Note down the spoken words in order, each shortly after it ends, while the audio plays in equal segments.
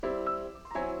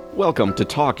Welcome to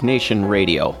Talk Nation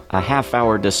Radio, a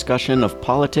half-hour discussion of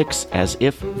politics as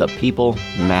if the people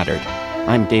mattered.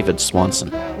 I'm David Swanson.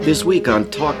 This week on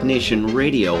Talk Nation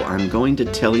Radio, I'm going to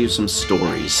tell you some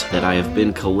stories that I have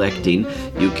been collecting.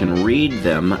 You can read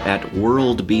them at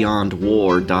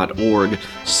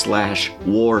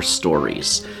worldbeyondwar.org/war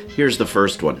stories. Here's the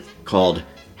first one, called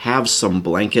Have Some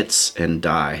Blankets and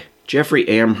Die. Jeffrey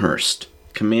Amherst,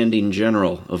 commanding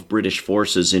general of British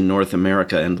forces in North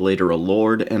America and later a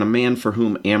lord, and a man for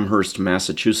whom Amherst,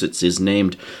 Massachusetts is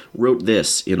named, wrote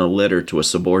this in a letter to a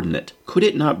subordinate. Could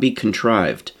it not be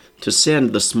contrived to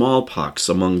send the smallpox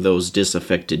among those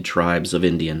disaffected tribes of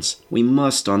Indians? We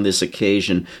must, on this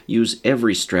occasion, use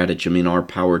every stratagem in our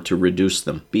power to reduce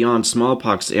them. Beyond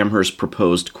smallpox, Amherst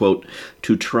proposed, quote,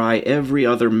 to try every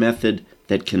other method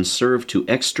that can serve to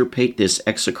extirpate this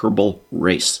execrable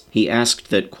race. He asked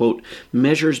that, quote,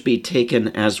 measures be taken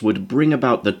as would bring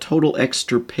about the total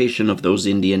extirpation of those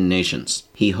Indian nations.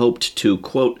 He hoped to,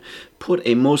 quote, put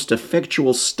a most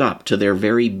effectual stop to their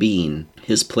very being.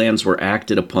 His plans were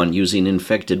acted upon using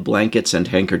infected blankets and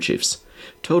handkerchiefs.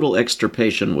 Total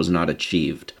extirpation was not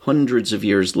achieved. Hundreds of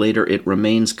years later, it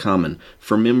remains common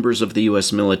for members of the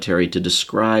U.S. military to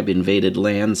describe invaded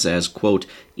lands as, quote,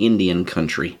 Indian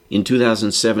country. In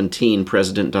 2017,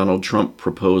 President Donald Trump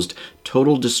proposed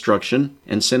total destruction,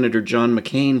 and Senator John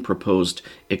McCain proposed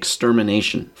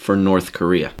extermination for North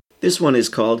Korea. This one is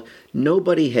called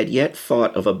Nobody Had Yet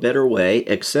Thought of a Better Way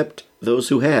Except Those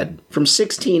Who Had. From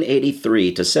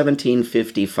 1683 to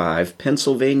 1755,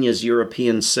 Pennsylvania's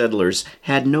European settlers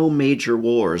had no major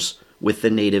wars with the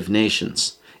native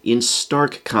nations, in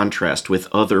stark contrast with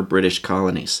other British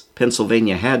colonies.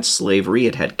 Pennsylvania had slavery,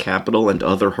 it had capital and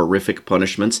other horrific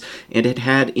punishments, and it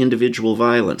had individual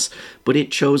violence, but it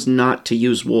chose not to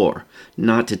use war,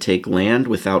 not to take land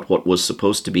without what was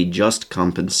supposed to be just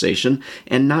compensation,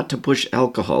 and not to push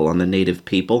alcohol on the native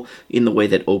people in the way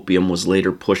that opium was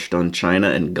later pushed on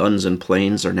China and guns and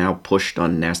planes are now pushed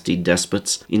on nasty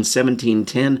despots. In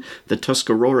 1710, the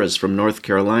Tuscaroras from North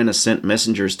Carolina sent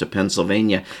messengers to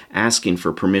Pennsylvania asking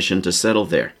for permission to settle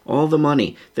there. All the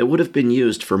money that would have been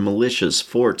used for militias,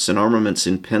 forts, and armaments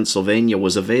in Pennsylvania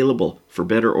was available, for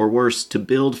better or worse, to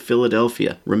build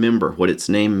Philadelphia, remember what its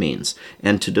name means,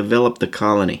 and to develop the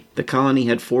colony. The colony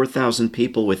had 4,000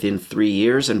 people within 3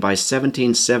 years, and by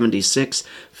 1776,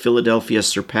 Philadelphia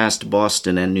surpassed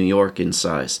Boston and New York in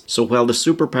size. So while the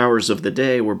superpowers of the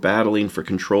day were battling for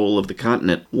control of the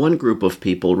continent, one group of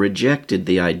people rejected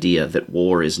the idea that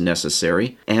war is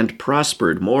necessary and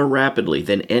prospered more rapidly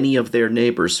than any of their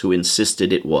neighbors who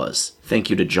insisted it was. Thank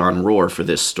you to John Rohr for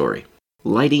this story.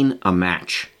 Lighting a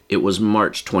match. It was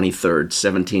March 23,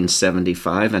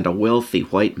 1775, and a wealthy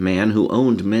white man who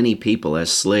owned many people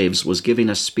as slaves was giving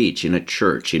a speech in a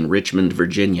church in Richmond,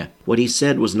 Virginia. What he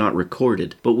said was not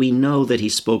recorded, but we know that he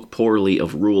spoke poorly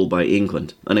of rule by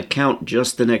England. An account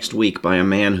just the next week by a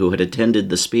man who had attended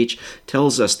the speech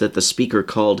tells us that the speaker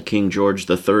called King George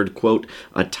III, quote,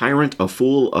 a tyrant, a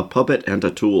fool, a puppet, and a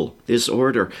tool. This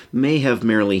order may have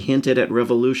merely hinted at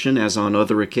revolution as on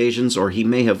other occasions, or he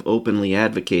may have openly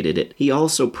advocated it. He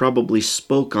also probably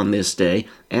spoke on this day,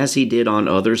 as he did on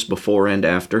others before and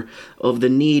after, of the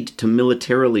need to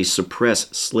militarily suppress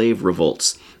slave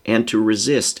revolts and to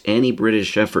resist any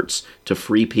British efforts to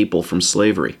free people from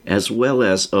slavery, as well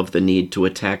as of the need to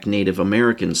attack Native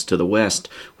Americans to the west,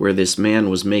 where this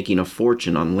man was making a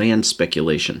fortune on land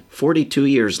speculation. 42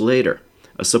 years later,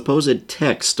 a supposed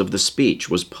text of the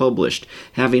speech was published,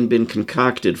 having been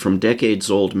concocted from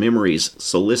decades-old memories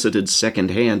solicited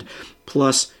second-hand,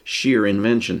 plus sheer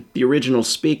invention. The original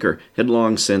speaker had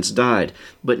long since died,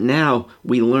 but now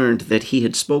we learned that he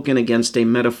had spoken against a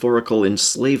metaphorical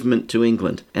enslavement to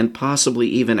England, and possibly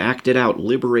even acted out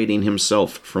liberating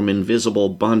himself from invisible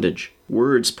bondage.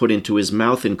 Words put into his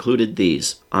mouth included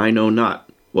these: I know not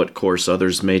what course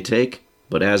others may take,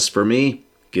 but as for me,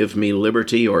 give me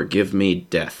liberty or give me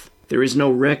death. There is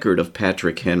no record of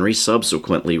Patrick Henry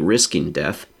subsequently risking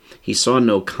death. He saw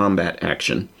no combat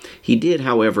action. He did,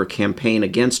 however, campaign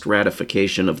against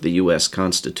ratification of the U.S.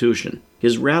 Constitution.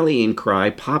 His rallying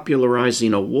cry,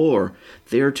 popularizing a war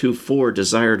theretofore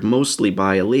desired mostly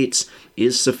by elites,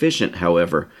 is sufficient,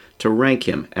 however, to rank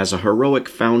him as a heroic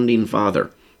founding father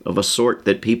of a sort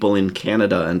that people in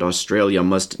Canada and Australia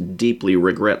must deeply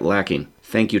regret lacking.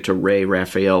 Thank you to Ray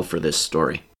Raphael for this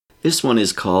story. This one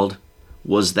is called,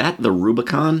 Was That the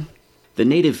Rubicon? The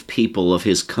native people of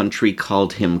his country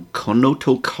called him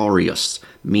Conotocarius,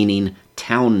 meaning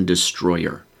town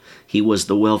destroyer. He was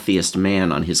the wealthiest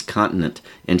man on his continent,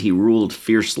 and he ruled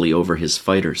fiercely over his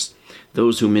fighters.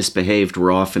 Those who misbehaved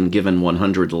were often given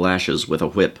 100 lashes with a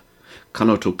whip.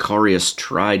 Kanotokarius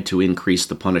tried to increase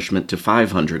the punishment to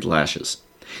 500 lashes.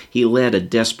 He led a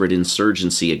desperate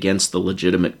insurgency against the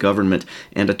legitimate government,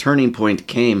 and a turning point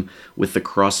came with the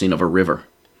crossing of a river.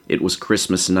 It was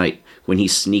Christmas night when he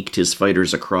sneaked his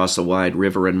fighters across a wide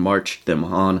river and marched them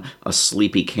on a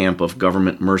sleepy camp of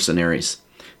government mercenaries.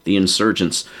 The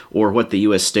insurgents, or what the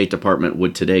U.S. State Department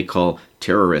would today call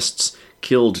terrorists,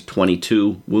 killed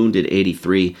 22, wounded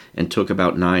 83, and took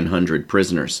about 900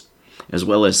 prisoners, as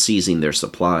well as seizing their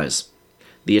supplies.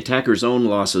 The attackers' own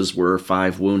losses were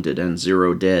 5 wounded and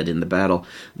 0 dead in the battle,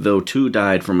 though 2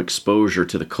 died from exposure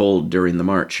to the cold during the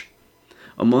march.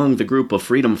 Among the group of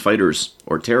freedom fighters,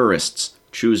 or terrorists,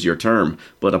 choose your term,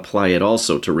 but apply it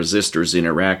also to resistors in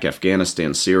Iraq,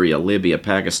 Afghanistan, Syria, Libya,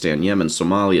 Pakistan, Yemen,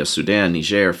 Somalia, Sudan,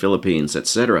 Niger, Philippines,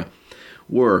 etc.,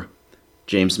 were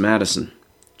James Madison,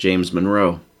 James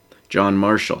Monroe, John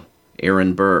Marshall,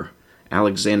 Aaron Burr,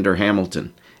 Alexander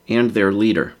Hamilton, and their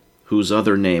leader, whose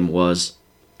other name was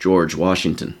George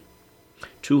Washington.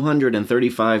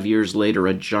 235 years later,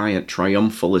 a giant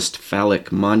triumphalist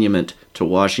phallic monument to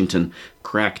Washington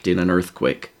cracked in an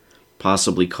earthquake,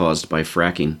 possibly caused by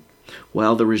fracking,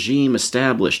 while the regime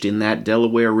established in that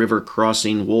Delaware River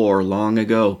crossing war long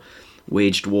ago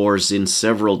waged wars in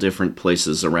several different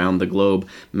places around the globe,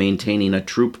 maintaining a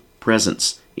troop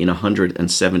presence in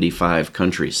 175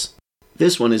 countries.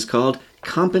 This one is called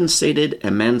Compensated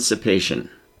Emancipation.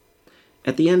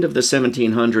 At the end of the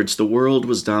 1700s, the world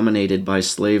was dominated by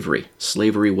slavery.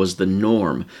 Slavery was the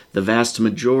norm. The vast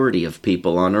majority of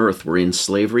people on earth were in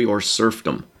slavery or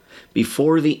serfdom.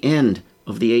 Before the end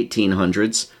of the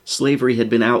 1800s, slavery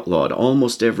had been outlawed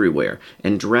almost everywhere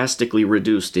and drastically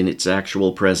reduced in its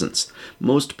actual presence.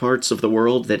 Most parts of the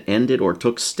world that ended or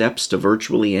took steps to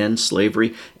virtually end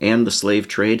slavery and the slave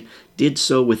trade did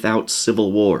so without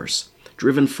civil wars,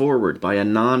 driven forward by a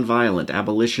non-violent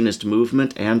abolitionist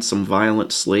movement and some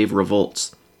violent slave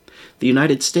revolts. The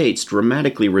United States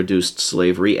dramatically reduced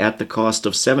slavery at the cost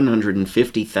of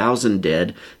 750,000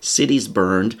 dead, cities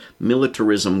burned,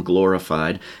 militarism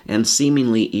glorified, and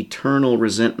seemingly eternal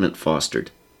resentment fostered.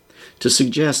 To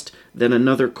suggest that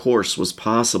another course was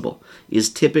possible is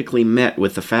typically met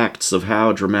with the facts of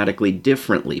how dramatically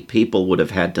differently people would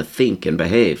have had to think and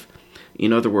behave.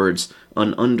 In other words,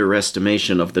 an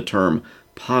underestimation of the term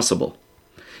possible.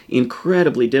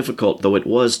 Incredibly difficult though it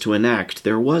was to enact,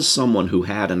 there was someone who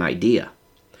had an idea.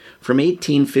 From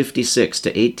 1856 to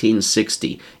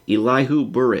 1860, Elihu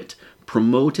Burritt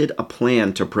promoted a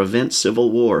plan to prevent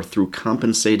civil war through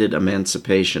compensated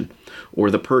emancipation, or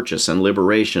the purchase and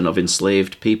liberation of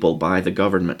enslaved people by the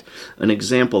government, an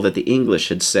example that the English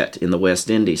had set in the West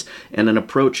Indies, and an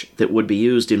approach that would be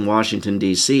used in Washington,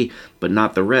 D.C., but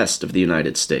not the rest of the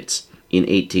United States, in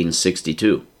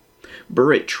 1862.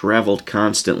 Burritt traveled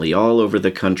constantly all over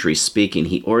the country speaking.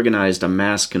 He organized a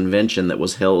mass convention that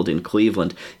was held in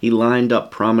Cleveland. He lined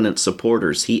up prominent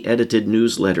supporters. He edited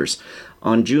newsletters.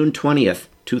 On June 20th,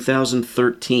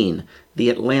 2013, The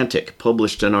Atlantic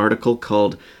published an article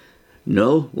called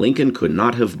 "No, Lincoln Could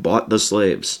Not Have Bought the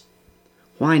Slaves."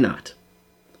 Why not?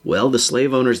 Well, the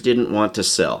slave owners didn't want to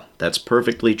sell. That's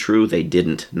perfectly true. They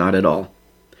didn't. Not at all.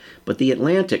 But The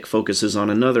Atlantic focuses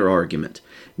on another argument,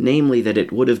 namely that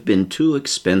it would have been too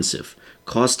expensive,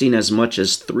 costing as much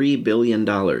as $3 billion in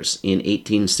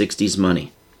 1860s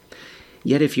money.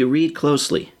 Yet if you read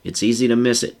closely, it's easy to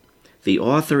miss it. The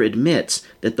author admits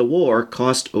that the war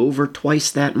cost over twice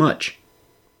that much.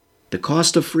 The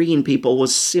cost of freeing people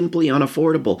was simply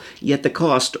unaffordable, yet the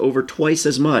cost over twice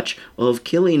as much of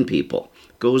killing people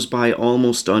goes by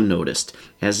almost unnoticed,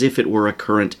 as if it were a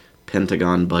current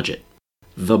Pentagon budget.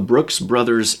 The Brooks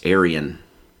Brothers Aryan.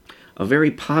 A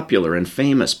very popular and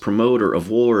famous promoter of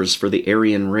wars for the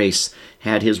Aryan race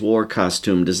had his war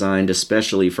costume designed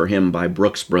especially for him by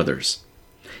Brooks Brothers.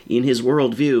 In his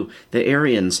worldview, the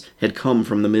Aryans had come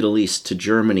from the Middle East to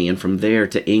Germany and from there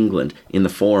to England in the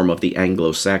form of the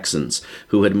Anglo-Saxons,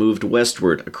 who had moved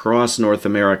westward across North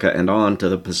America and on to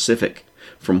the Pacific,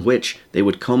 from which they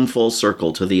would come full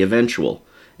circle to the eventual,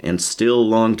 and still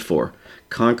longed for,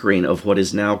 conquering of what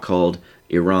is now called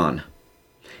Iran.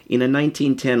 In a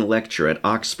 1910 lecture at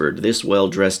Oxford, this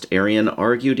well-dressed Aryan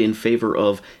argued in favor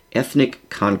of ethnic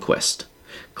conquest,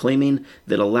 claiming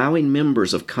that allowing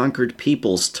members of conquered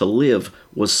peoples to live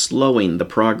was slowing the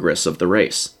progress of the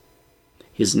race.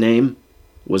 His name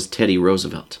was Teddy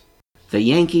Roosevelt. The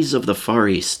Yankees of the Far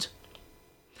East.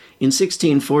 In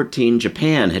 1614,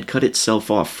 Japan had cut itself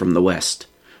off from the West,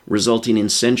 resulting in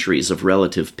centuries of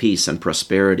relative peace and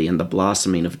prosperity and the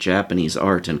blossoming of Japanese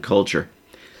art and culture.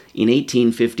 In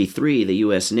 1853, the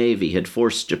U.S. Navy had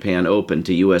forced Japan open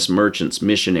to U.S. merchants,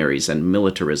 missionaries, and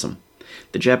militarism.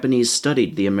 The Japanese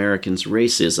studied the Americans'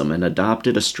 racism and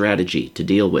adopted a strategy to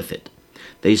deal with it.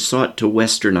 They sought to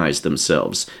westernize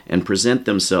themselves and present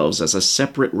themselves as a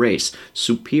separate race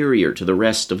superior to the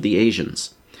rest of the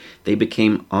Asians. They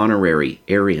became honorary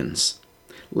Aryans.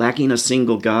 Lacking a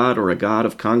single god or a god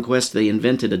of conquest, they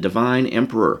invented a divine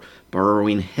emperor,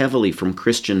 borrowing heavily from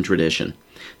Christian tradition.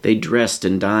 They dressed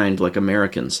and dined like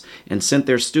Americans and sent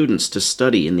their students to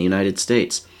study in the United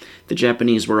States. The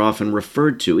Japanese were often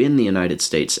referred to in the United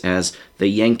States as the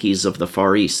Yankees of the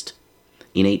Far East.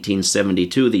 In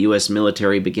 1872, the U.S.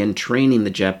 military began training the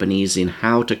Japanese in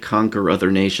how to conquer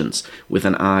other nations, with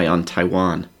an eye on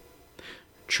Taiwan.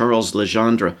 Charles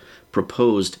Legendre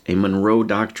proposed a Monroe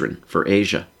Doctrine for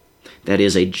Asia. That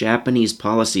is, a Japanese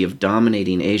policy of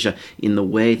dominating Asia in the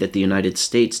way that the United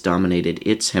States dominated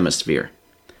its hemisphere.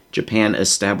 Japan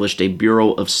established a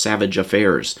Bureau of Savage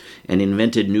Affairs and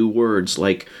invented new words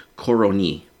like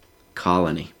koroni,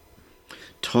 colony.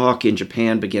 Talk in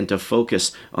Japan began to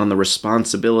focus on the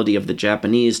responsibility of the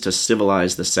Japanese to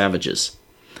civilize the savages.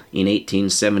 In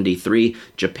 1873,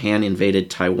 Japan invaded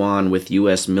Taiwan with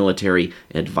U.S. military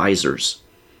advisors,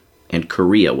 and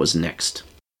Korea was next.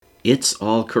 It's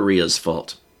all Korea's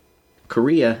fault.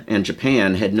 Korea and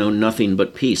Japan had known nothing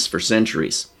but peace for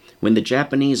centuries. When the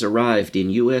Japanese arrived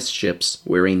in U.S. ships,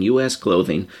 wearing U.S.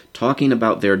 clothing, talking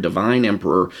about their divine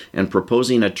emperor, and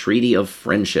proposing a treaty of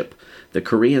friendship, the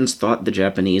Koreans thought the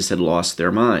Japanese had lost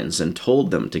their minds and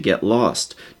told them to get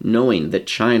lost, knowing that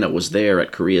China was there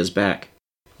at Korea's back.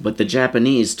 But the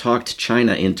Japanese talked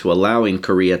China into allowing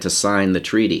Korea to sign the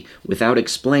treaty, without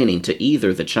explaining to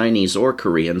either the Chinese or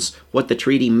Koreans what the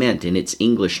treaty meant in its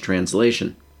English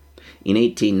translation. In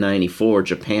 1894,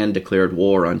 Japan declared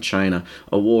war on China,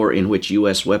 a war in which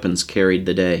U.S. weapons carried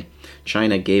the day.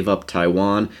 China gave up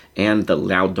Taiwan and the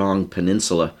Liaodong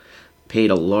Peninsula,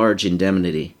 paid a large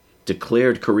indemnity,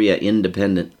 declared Korea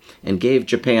independent, and gave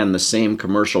Japan the same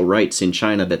commercial rights in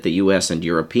China that the U.S. and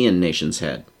European nations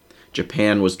had.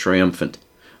 Japan was triumphant,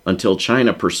 until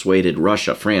China persuaded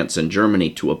Russia, France, and Germany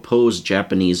to oppose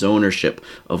Japanese ownership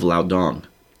of Liaodong.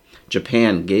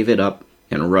 Japan gave it up,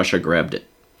 and Russia grabbed it.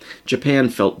 Japan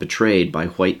felt betrayed by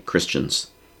white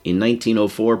Christians. In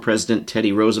 1904, President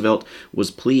Teddy Roosevelt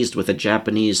was pleased with a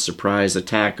Japanese surprise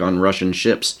attack on Russian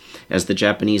ships. As the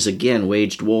Japanese again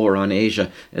waged war on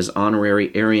Asia as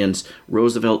honorary Aryans,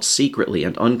 Roosevelt secretly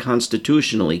and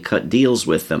unconstitutionally cut deals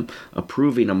with them,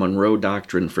 approving a Monroe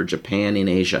Doctrine for Japan in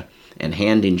Asia, and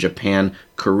handing Japan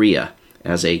Korea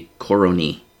as a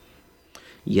koroni.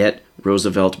 Yet,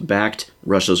 Roosevelt backed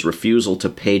Russia's refusal to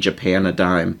pay Japan a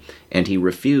dime, and he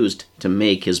refused to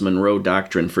make his Monroe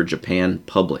Doctrine for Japan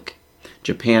public.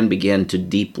 Japan began to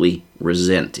deeply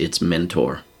resent its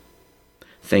mentor.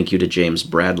 Thank you to James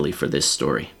Bradley for this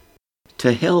story.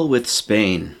 To hell with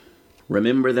Spain.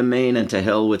 Remember the Maine and to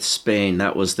hell with Spain.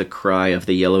 That was the cry of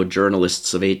the yellow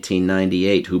journalists of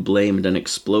 1898 who blamed an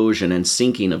explosion and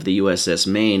sinking of the USS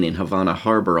Maine in Havana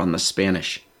Harbor on the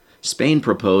Spanish. Spain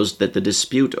proposed that the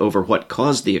dispute over what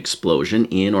caused the explosion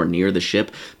in or near the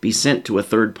ship be sent to a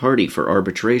third party for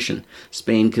arbitration.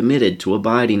 Spain committed to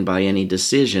abiding by any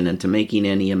decision and to making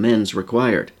any amends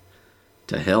required.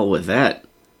 To hell with that.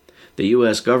 The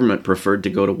U.S. government preferred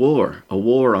to go to war, a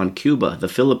war on Cuba, the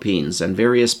Philippines, and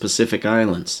various Pacific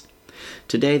islands.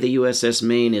 Today, the USS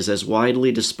Maine is as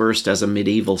widely dispersed as a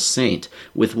medieval saint,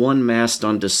 with one mast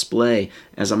on display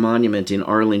as a monument in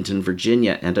Arlington,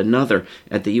 Virginia, and another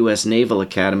at the U.S. Naval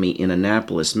Academy in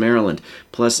Annapolis, Maryland,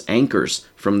 plus anchors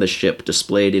from the ship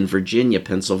displayed in Virginia,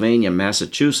 Pennsylvania,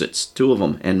 Massachusetts, 2 of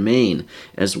them, and Maine,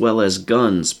 as well as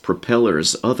guns,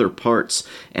 propellers, other parts,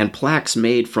 and plaques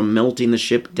made from melting the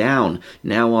ship down,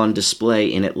 now on display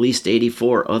in at least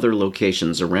 84 other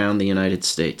locations around the United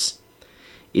States.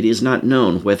 It is not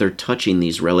known whether touching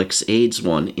these relics aids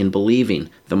one in believing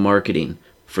the marketing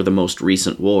for the most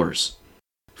recent wars.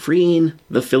 Freeing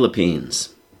the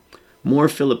Philippines. More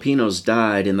Filipinos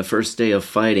died in the first day of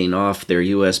fighting off their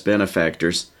U.S.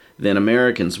 benefactors than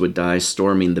Americans would die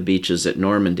storming the beaches at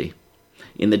Normandy.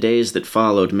 In the days that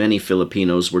followed, many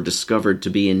Filipinos were discovered to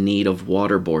be in need of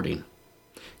waterboarding.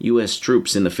 U.S.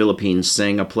 troops in the Philippines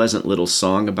sang a pleasant little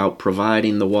song about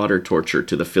providing the water torture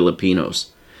to the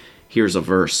Filipinos. Here's a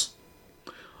verse.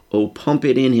 Oh, pump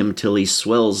it in him till he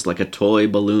swells like a toy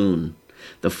balloon.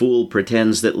 The fool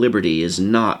pretends that liberty is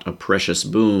not a precious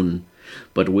boon,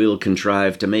 but we'll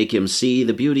contrive to make him see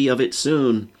the beauty of it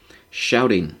soon,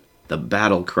 shouting the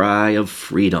battle cry of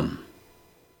freedom.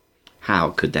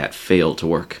 How could that fail to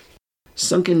work?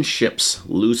 Sunken ships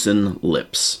loosen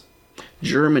lips.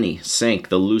 Germany sank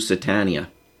the Lusitania,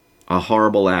 a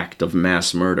horrible act of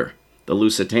mass murder. The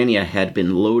Lusitania had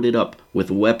been loaded up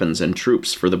with weapons and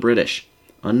troops for the British.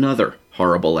 Another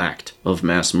horrible act of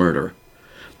mass murder.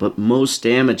 But most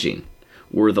damaging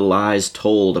were the lies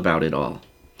told about it all.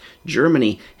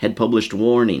 Germany had published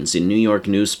warnings in New York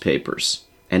newspapers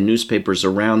and newspapers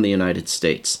around the United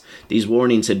States. These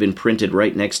warnings had been printed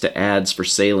right next to ads for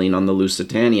sailing on the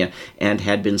Lusitania and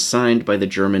had been signed by the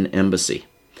German embassy.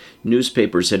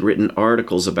 Newspapers had written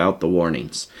articles about the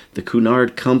warnings. The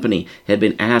Cunard Company had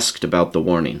been asked about the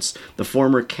warnings. The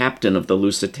former captain of the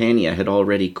Lusitania had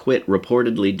already quit,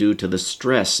 reportedly due to the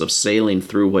stress of sailing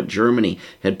through what Germany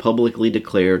had publicly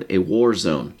declared a war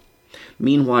zone.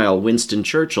 Meanwhile, Winston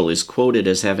Churchill is quoted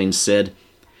as having said,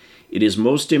 "It is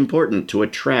most important to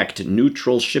attract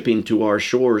neutral shipping to our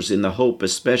shores in the hope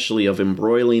especially of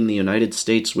embroiling the United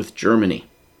States with Germany."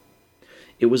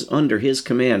 It was under his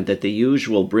command that the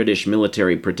usual British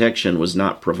military protection was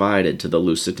not provided to the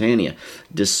Lusitania,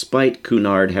 despite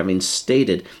Cunard having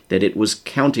stated that it was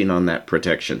counting on that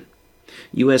protection.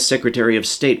 U.S. Secretary of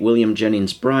State William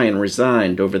Jennings Bryan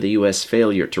resigned over the U.S.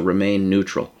 failure to remain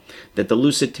neutral. That the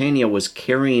Lusitania was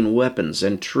carrying weapons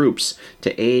and troops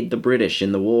to aid the British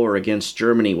in the war against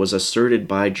Germany was asserted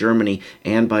by Germany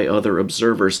and by other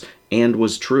observers, and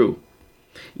was true.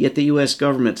 Yet the U.S.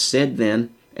 government said then,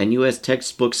 and U.S.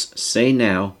 textbooks say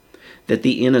now, that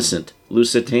the innocent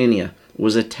Lusitania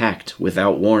was attacked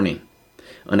without warning,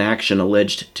 an action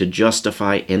alleged to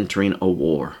justify entering a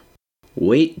war.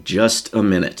 Wait just a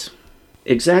minute.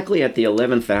 Exactly at the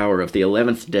 11th hour of the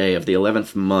 11th day of the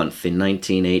 11th month in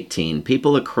 1918,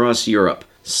 people across Europe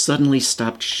suddenly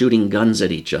stopped shooting guns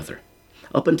at each other.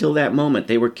 Up until that moment,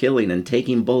 they were killing and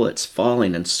taking bullets,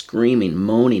 falling and screaming,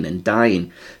 moaning and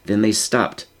dying. Then they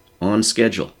stopped, on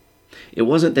schedule. It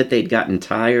wasn't that they'd gotten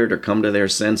tired or come to their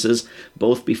senses.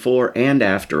 Both before and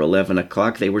after 11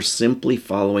 o'clock, they were simply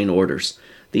following orders.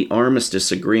 The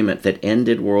armistice agreement that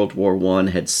ended World War I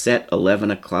had set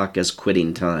 11 o'clock as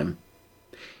quitting time.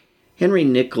 Henry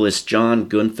Nicholas John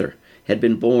Gunther had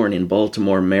been born in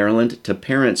Baltimore, Maryland, to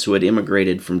parents who had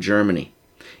immigrated from Germany.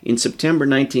 In September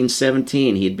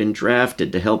 1917, he had been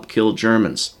drafted to help kill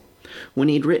Germans. When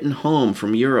he'd written home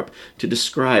from Europe to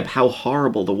describe how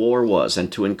horrible the war was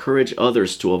and to encourage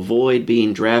others to avoid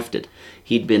being drafted,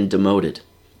 he'd been demoted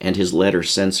and his letter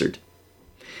censored.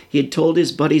 He had told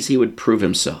his buddies he would prove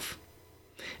himself.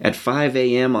 At 5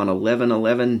 a.m. on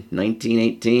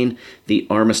 11/11/1918, the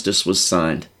armistice was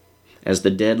signed. As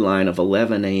the deadline of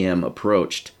 11 a.m.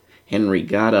 approached, Henry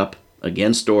got up,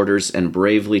 against orders, and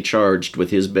bravely charged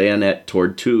with his bayonet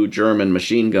toward 2 German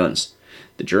machine guns.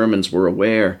 The Germans were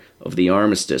aware of the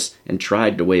armistice and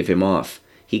tried to wave him off.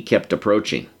 He kept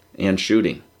approaching and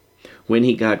shooting. When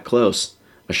he got close,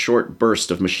 a short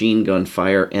burst of machine gun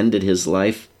fire ended his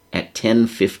life at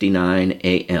 10:59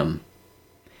 a.m.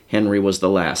 Henry was the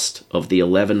last of the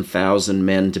 11,000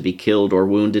 men to be killed or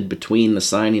wounded between the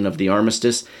signing of the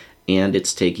armistice and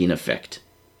its taking effect.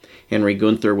 Henry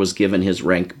Gunther was given his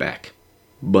rank back,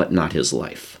 but not his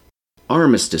life.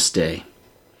 Armistice Day.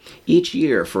 Each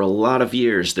year, for a lot of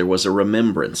years, there was a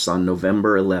remembrance on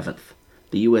November 11th.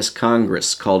 The U.S.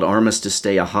 Congress called Armistice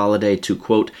Day a holiday to,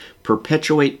 quote,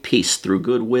 perpetuate peace through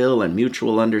goodwill and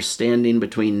mutual understanding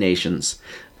between nations,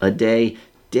 a day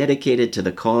dedicated to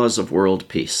the cause of world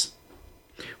peace.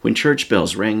 When church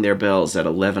bells rang their bells at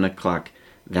 11 o'clock,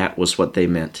 that was what they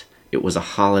meant. It was a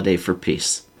holiday for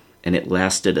peace, and it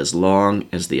lasted as long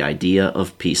as the idea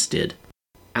of peace did.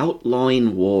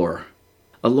 Outlawing war.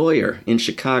 A lawyer in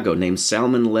Chicago named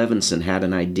Salmon Levinson had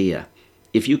an idea.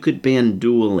 If you could ban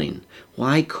dueling,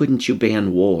 why couldn't you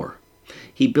ban war?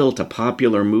 He built a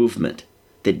popular movement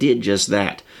that did just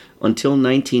that. Until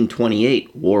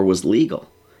 1928, war was legal.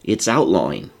 Its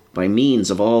outlawing, by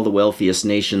means of all the wealthiest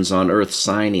nations on earth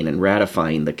signing and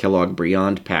ratifying the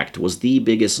Kellogg-Briand Pact, was the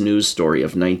biggest news story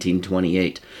of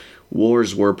 1928.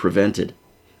 Wars were prevented.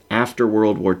 After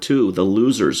World War II, the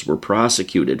losers were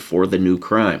prosecuted for the new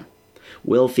crime.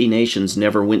 Wealthy nations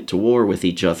never went to war with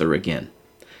each other again.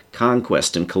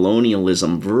 Conquest and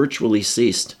colonialism virtually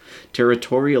ceased.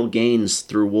 Territorial gains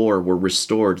through war were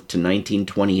restored to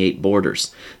 1928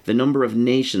 borders. The number of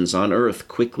nations on Earth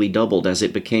quickly doubled as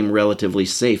it became relatively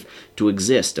safe to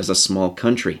exist as a small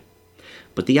country.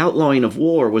 But the outlawing of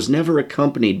war was never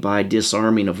accompanied by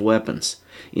disarming of weapons.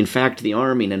 In fact, the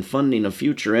arming and funding of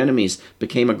future enemies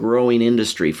became a growing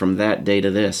industry from that day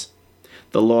to this.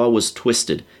 The law was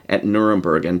twisted at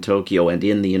Nuremberg and Tokyo and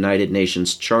in the United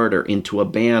Nations Charter into a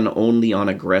ban only on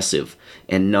aggressive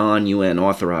and non-UN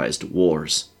authorized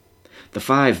wars. The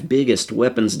 5 biggest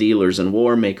weapons dealers and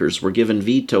war makers were given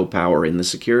veto power in the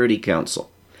Security Council.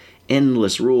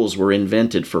 Endless rules were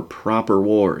invented for proper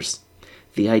wars.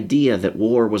 The idea that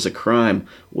war was a crime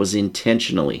was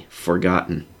intentionally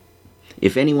forgotten.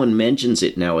 If anyone mentions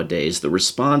it nowadays, the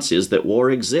response is that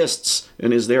war exists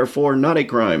and is therefore not a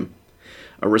crime.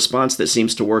 A response that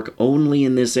seems to work only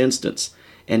in this instance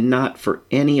and not for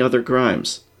any other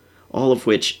crimes, all of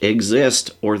which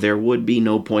exist or there would be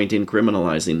no point in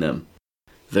criminalizing them.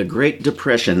 The Great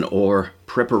Depression, or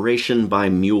preparation by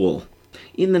mule.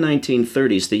 In the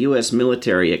 1930s, the U.S.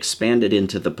 military expanded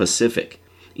into the Pacific.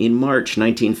 In March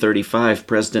 1935,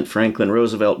 President Franklin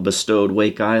Roosevelt bestowed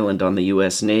Wake Island on the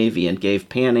U.S. Navy and gave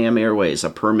Pan Am Airways a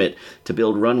permit to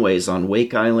build runways on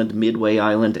Wake Island, Midway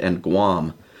Island, and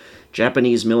Guam.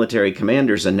 Japanese military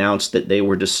commanders announced that they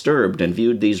were disturbed and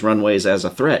viewed these runways as a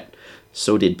threat.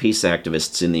 So did peace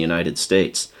activists in the United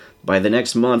States. By the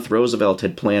next month, Roosevelt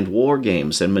had planned war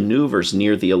games and maneuvers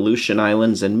near the Aleutian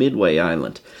Islands and Midway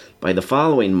Island. By the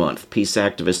following month, peace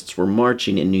activists were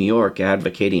marching in New York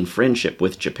advocating friendship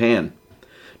with Japan.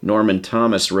 Norman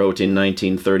Thomas wrote in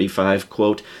 1935,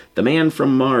 quote, "The man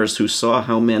from Mars who saw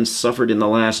how men suffered in the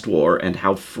last war and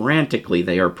how frantically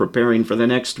they are preparing for the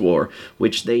next war,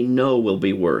 which they know will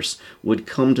be worse, would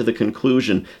come to the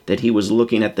conclusion that he was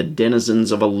looking at the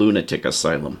denizens of a lunatic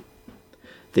asylum."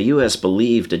 The U.S.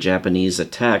 believed a Japanese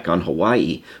attack on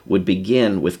Hawaii would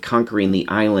begin with conquering the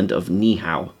island of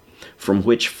Niihau, from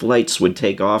which flights would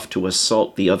take off to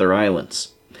assault the other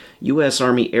islands. U.S.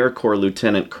 Army Air Corps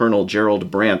Lieutenant Colonel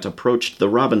Gerald Brandt approached the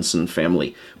Robinson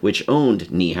family, which owned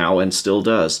Niihau and still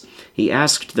does. He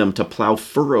asked them to plow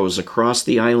furrows across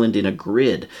the island in a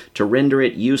grid to render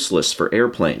it useless for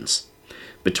airplanes.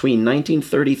 Between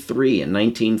 1933 and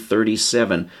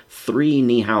 1937, 3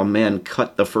 Niihau men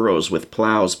cut the furrows with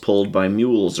plows pulled by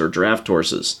mules or draft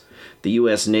horses. The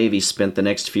U.S. Navy spent the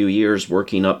next few years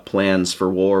working up plans for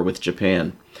war with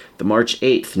Japan. The March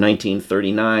 8,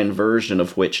 1939 version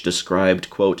of which described,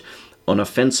 quote, "an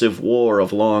offensive war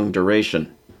of long duration."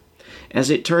 As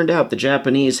it turned out, the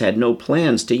Japanese had no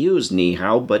plans to use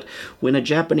Niihau, but when a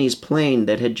Japanese plane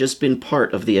that had just been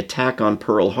part of the attack on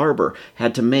Pearl Harbor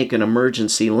had to make an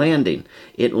emergency landing,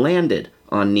 it landed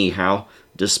on Niihau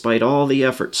despite all the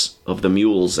efforts of the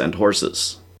mules and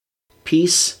horses.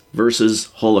 Peace versus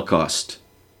Holocaust.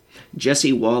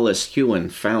 Jesse Wallace Hewen,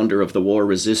 founder of the War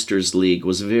Resisters League,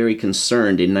 was very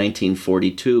concerned in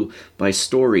 1942 by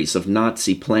stories of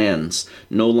Nazi plans,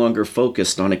 no longer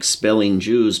focused on expelling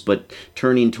Jews, but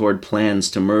turning toward plans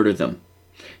to murder them.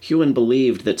 Hewen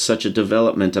believed that such a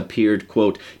development appeared,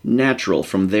 quote, "natural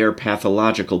from their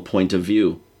pathological point of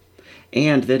view,"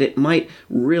 and that it might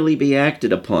really be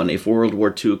acted upon if World War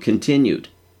II continued.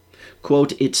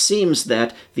 Quote, "It seems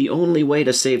that the only way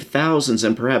to save thousands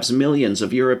and perhaps millions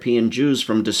of European Jews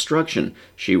from destruction,"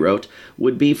 she wrote,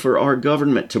 "would be for our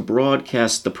government to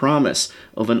broadcast the promise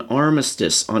of an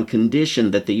armistice on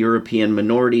condition that the European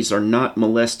minorities are not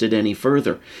molested any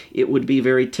further. It would be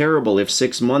very terrible if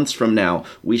 6 months from now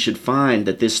we should find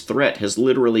that this threat has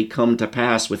literally come to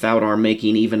pass without our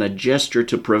making even a gesture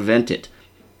to prevent it."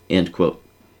 End quote.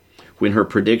 When her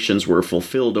predictions were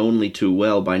fulfilled only too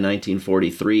well by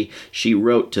 1943, she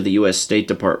wrote to the U.S. State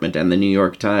Department and the New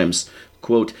York Times,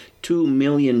 quote, 2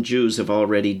 million Jews have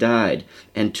already died,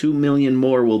 and 2 million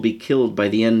more will be killed by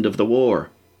the end of the war.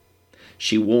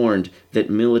 She warned that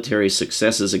military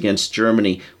successes against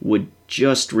Germany would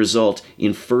just result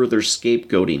in further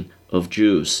scapegoating of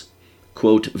Jews.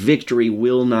 Quote, "Victory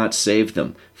will not save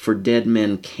them, for dead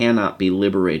men cannot be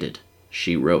liberated,"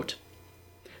 she wrote.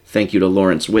 Thank you to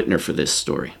Lawrence Whitner for this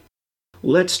story.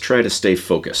 Let's try to stay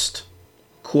focused.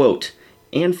 Quote,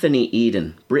 Anthony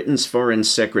Eden, Britain's foreign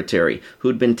secretary,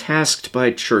 who'd been tasked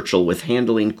by Churchill with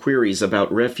handling queries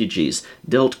about refugees,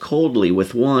 dealt coldly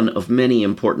with one of many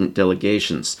important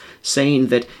delegations, saying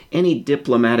that any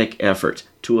diplomatic effort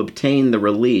to obtain the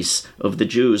release of the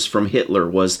Jews from Hitler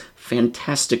was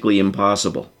fantastically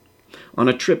impossible. On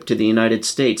a trip to the United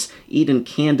States, Eden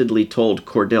candidly told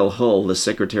Cordell Hull, the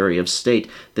Secretary of State,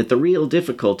 that the real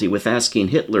difficulty with asking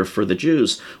Hitler for the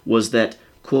Jews was that,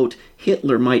 quote,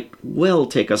 "Hitler might well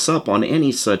take us up on any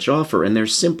such offer, and there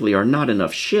simply are not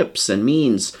enough ships and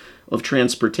means of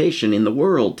transportation in the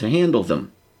world to handle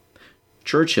them."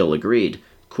 Churchill agreed.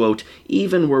 Quote,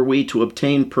 "Even were we to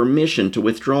obtain permission to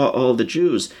withdraw all the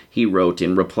Jews," he wrote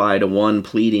in reply to one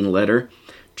pleading letter,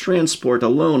 "transport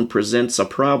alone presents a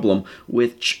problem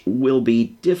which will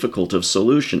be difficult of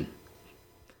solution."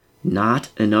 Not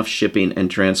enough shipping and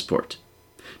transport.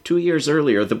 2 years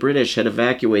earlier, the British had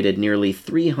evacuated nearly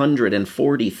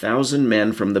 340,000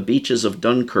 men from the beaches of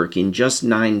Dunkirk in just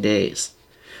 9 days.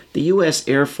 The U.S.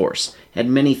 Air Force had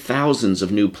many thousands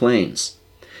of new planes.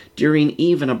 During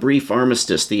even a brief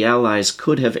armistice, the Allies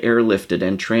could have airlifted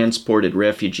and transported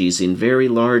refugees in very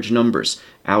large numbers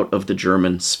out of the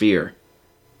German sphere.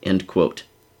 End quote.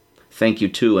 Thank you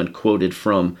to and quoted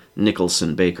from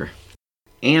Nicholson Baker.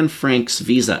 Anne Frank's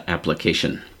visa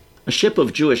application. A ship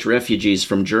of Jewish refugees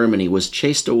from Germany was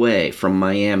chased away from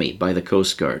Miami by the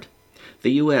Coast Guard.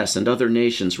 The U.S. and other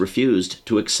nations refused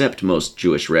to accept most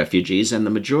Jewish refugees, and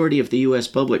the majority of the U.S.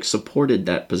 public supported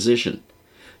that position.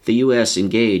 The U.S.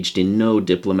 engaged in no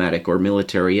diplomatic or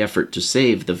military effort to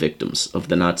save the victims of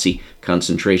the Nazi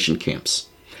concentration camps.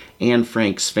 Anne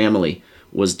Frank's family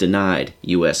was denied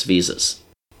U.S. visas.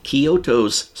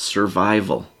 Kyoto's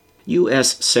survival.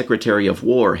 U.S. Secretary of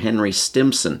War Henry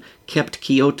Stimson kept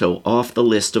Kyoto off the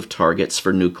list of targets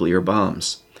for nuclear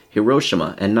bombs.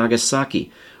 Hiroshima and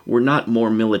Nagasaki were not more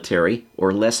military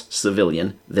or less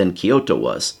civilian than Kyoto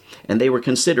was, and they were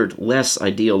considered less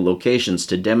ideal locations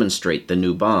to demonstrate the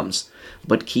new bombs.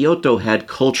 But Kyoto had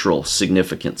cultural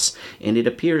significance, and it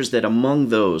appears that among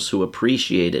those who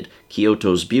appreciated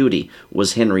Kyoto's beauty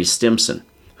was Henry Stimson,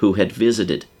 who had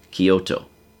visited Kyoto.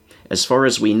 As far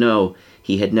as we know,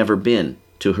 he had never been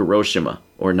to Hiroshima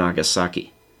or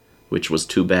Nagasaki, which was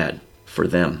too bad for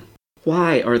them.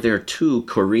 Why are there two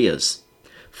Koreas?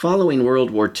 Following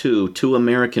World War II, two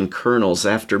American colonels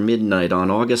after midnight on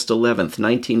August 11,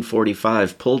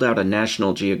 1945, pulled out a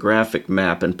National Geographic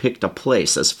map and picked a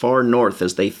place as far north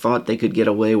as they thought they could get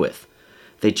away with.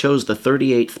 They chose the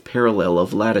 38th parallel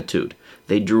of latitude.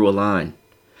 They drew a line.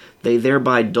 They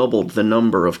thereby doubled the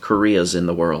number of Koreas in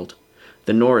the world.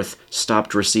 The North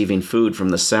stopped receiving food from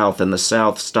the South, and the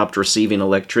South stopped receiving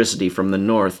electricity from the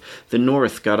North. The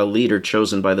North got a leader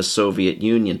chosen by the Soviet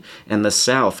Union, and the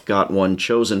South got one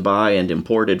chosen by and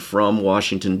imported from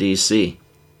Washington, D.C.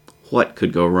 What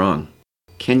could go wrong?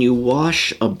 Can you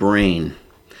wash a brain?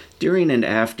 During and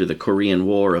after the Korean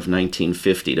War of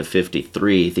 1950 to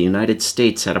 53, the United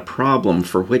States had a problem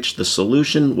for which the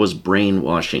solution was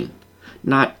brainwashing.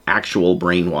 Not actual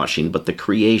brainwashing, but the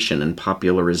creation and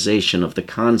popularization of the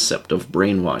concept of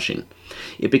brainwashing.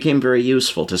 It became very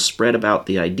useful to spread about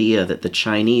the idea that the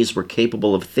Chinese were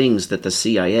capable of things that the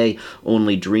CIA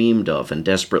only dreamed of and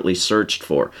desperately searched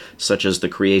for, such as the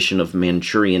creation of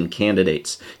Manchurian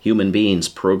candidates, human beings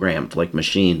programmed like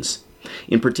machines.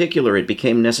 In particular, it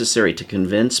became necessary to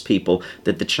convince people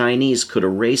that the Chinese could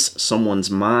erase someone's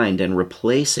mind and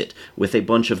replace it with a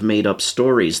bunch of made-up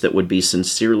stories that would be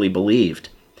sincerely believed.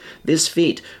 This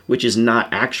feat, which is not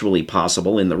actually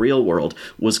possible in the real world,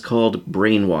 was called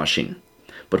brainwashing.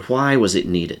 But why was it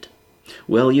needed?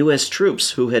 Well, U.S.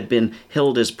 troops who had been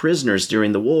held as prisoners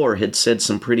during the war had said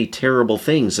some pretty terrible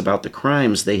things about the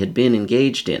crimes they had been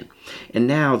engaged in, and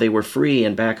now they were free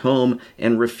and back home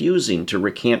and refusing to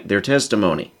recant their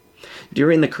testimony.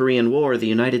 During the Korean War, the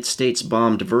United States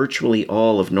bombed virtually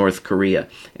all of North Korea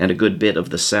and a good bit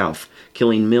of the South,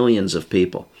 killing millions of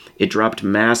people. It dropped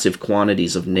massive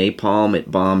quantities of napalm.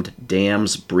 It bombed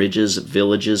dams, bridges,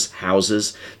 villages,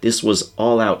 houses. This was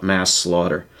all-out mass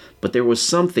slaughter. But there was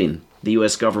something the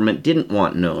U.S. government didn't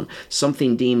want known,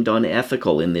 something deemed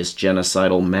unethical in this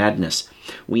genocidal madness.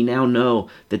 We now know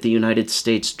that the United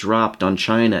States dropped on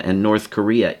China and North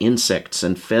Korea insects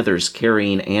and feathers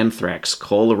carrying anthrax,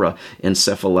 cholera,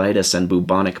 encephalitis, and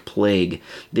bubonic plague.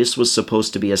 This was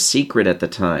supposed to be a secret at the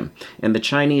time, and the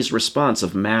Chinese response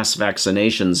of mass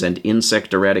vaccinations and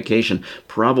insect eradication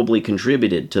probably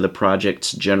contributed to the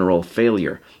project's general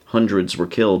failure. Hundreds were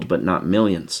killed, but not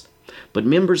millions. But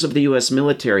members of the U.S.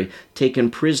 military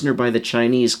taken prisoner by the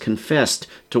Chinese confessed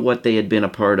to what they had been a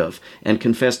part of, and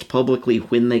confessed publicly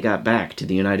when they got back to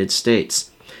the United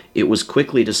States. It was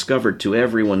quickly discovered to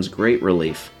everyone's great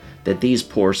relief that these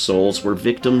poor souls were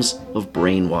victims of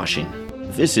brainwashing.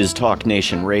 This is Talk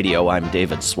Nation Radio. I'm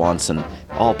David Swanson.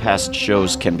 All past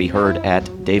shows can be heard at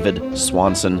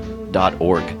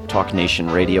davidswanson.org. Talk Nation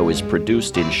Radio is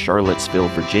produced in Charlottesville,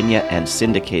 Virginia, and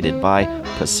syndicated by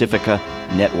Pacifica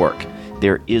Network.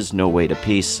 There is no way to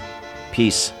peace.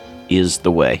 Peace is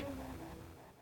the way.